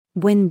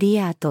Buen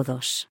día a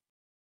todos.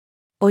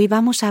 Hoy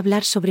vamos a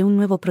hablar sobre un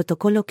nuevo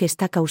protocolo que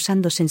está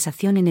causando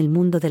sensación en el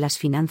mundo de las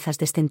finanzas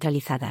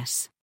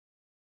descentralizadas.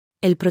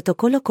 El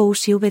protocolo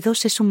Cosy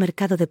V2 es un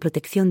mercado de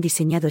protección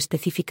diseñado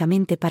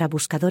específicamente para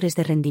buscadores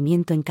de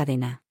rendimiento en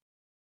cadena.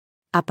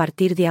 A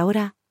partir de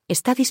ahora,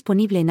 está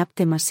disponible en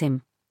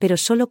Aptemasem, pero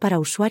solo para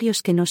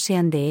usuarios que no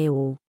sean de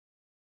EU.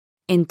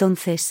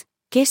 Entonces,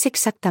 ¿qué es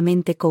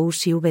exactamente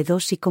Cosy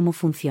V2 y cómo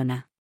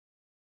funciona?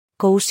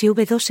 Cosy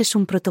V2 es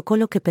un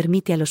protocolo que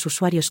permite a los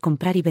usuarios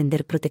comprar y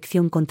vender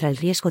protección contra el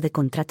riesgo de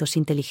contratos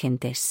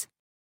inteligentes.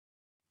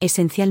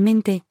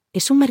 Esencialmente,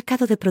 es un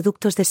mercado de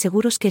productos de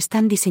seguros que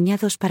están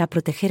diseñados para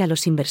proteger a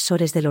los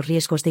inversores de los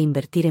riesgos de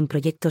invertir en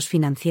proyectos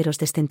financieros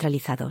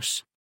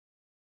descentralizados.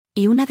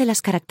 Y una de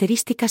las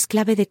características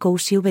clave de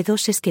Cosy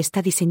V2 es que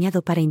está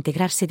diseñado para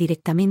integrarse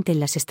directamente en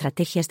las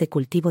estrategias de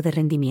cultivo de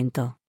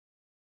rendimiento.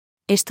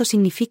 Esto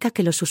significa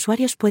que los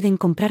usuarios pueden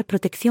comprar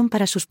protección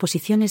para sus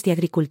posiciones de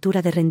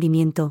agricultura de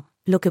rendimiento,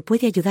 lo que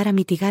puede ayudar a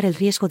mitigar el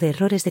riesgo de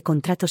errores de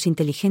contratos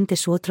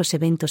inteligentes u otros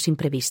eventos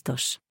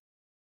imprevistos.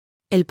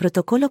 El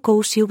protocolo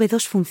Cosy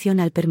V2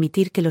 funciona al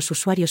permitir que los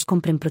usuarios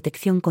compren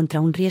protección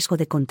contra un riesgo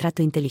de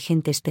contrato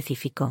inteligente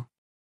específico.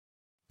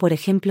 Por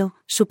ejemplo,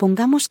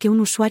 supongamos que un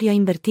usuario ha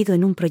invertido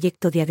en un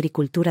proyecto de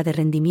agricultura de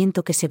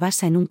rendimiento que se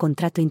basa en un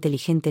contrato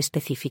inteligente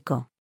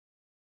específico.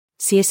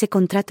 Si ese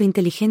contrato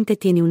inteligente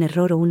tiene un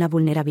error o una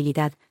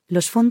vulnerabilidad,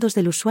 los fondos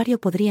del usuario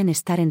podrían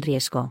estar en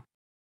riesgo.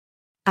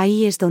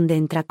 Ahí es donde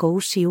entra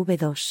Cosy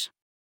V2.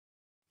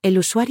 El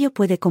usuario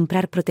puede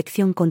comprar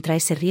protección contra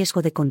ese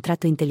riesgo de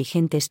contrato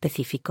inteligente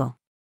específico.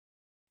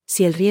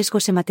 Si el riesgo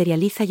se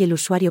materializa y el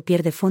usuario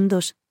pierde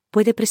fondos,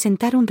 puede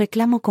presentar un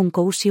reclamo con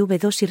Cosy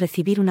V2 y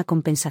recibir una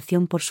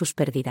compensación por sus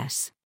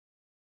pérdidas.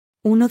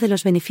 Uno de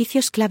los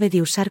beneficios clave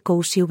de usar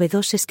Cosy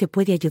V2 es que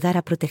puede ayudar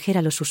a proteger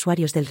a los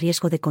usuarios del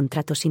riesgo de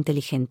contratos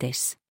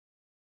inteligentes.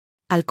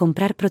 Al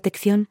comprar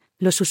protección,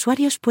 los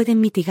usuarios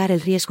pueden mitigar el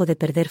riesgo de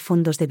perder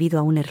fondos debido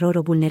a un error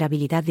o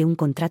vulnerabilidad de un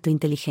contrato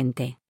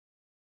inteligente.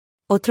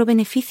 Otro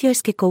beneficio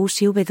es que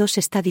Cosy V2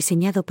 está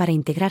diseñado para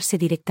integrarse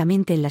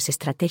directamente en las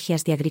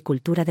estrategias de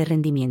agricultura de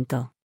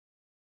rendimiento.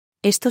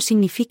 Esto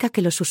significa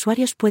que los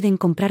usuarios pueden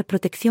comprar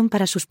protección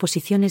para sus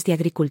posiciones de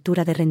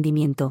agricultura de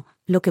rendimiento,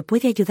 lo que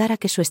puede ayudar a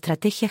que su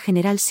estrategia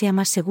general sea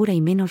más segura y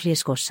menos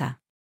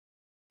riesgosa.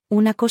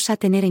 Una cosa a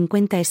tener en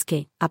cuenta es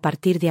que, a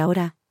partir de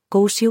ahora,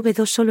 Cosy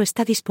V2 solo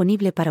está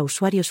disponible para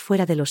usuarios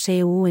fuera de los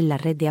EU en la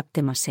red de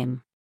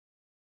Aptemasem.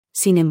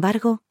 Sin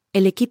embargo,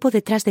 el equipo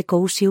detrás de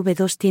Cosy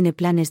V2 tiene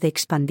planes de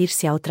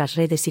expandirse a otras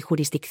redes y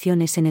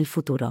jurisdicciones en el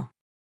futuro.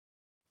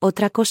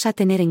 Otra cosa a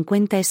tener en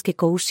cuenta es que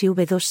Cosy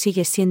V2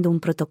 sigue siendo un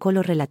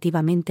protocolo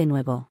relativamente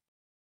nuevo.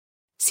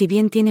 Si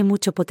bien tiene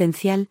mucho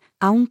potencial,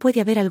 aún puede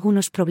haber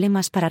algunos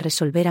problemas para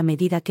resolver a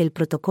medida que el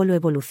protocolo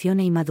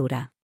evolucione y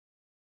madura.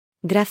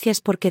 Gracias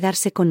por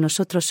quedarse con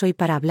nosotros hoy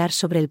para hablar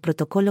sobre el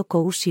protocolo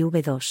Cosy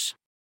V2.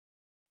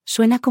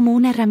 Suena como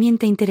una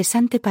herramienta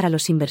interesante para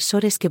los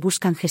inversores que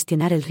buscan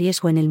gestionar el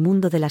riesgo en el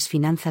mundo de las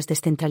finanzas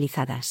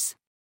descentralizadas.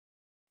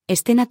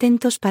 Estén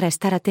atentos para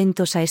estar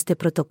atentos a este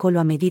protocolo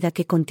a medida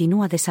que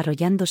continúa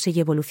desarrollándose y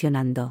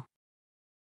evolucionando.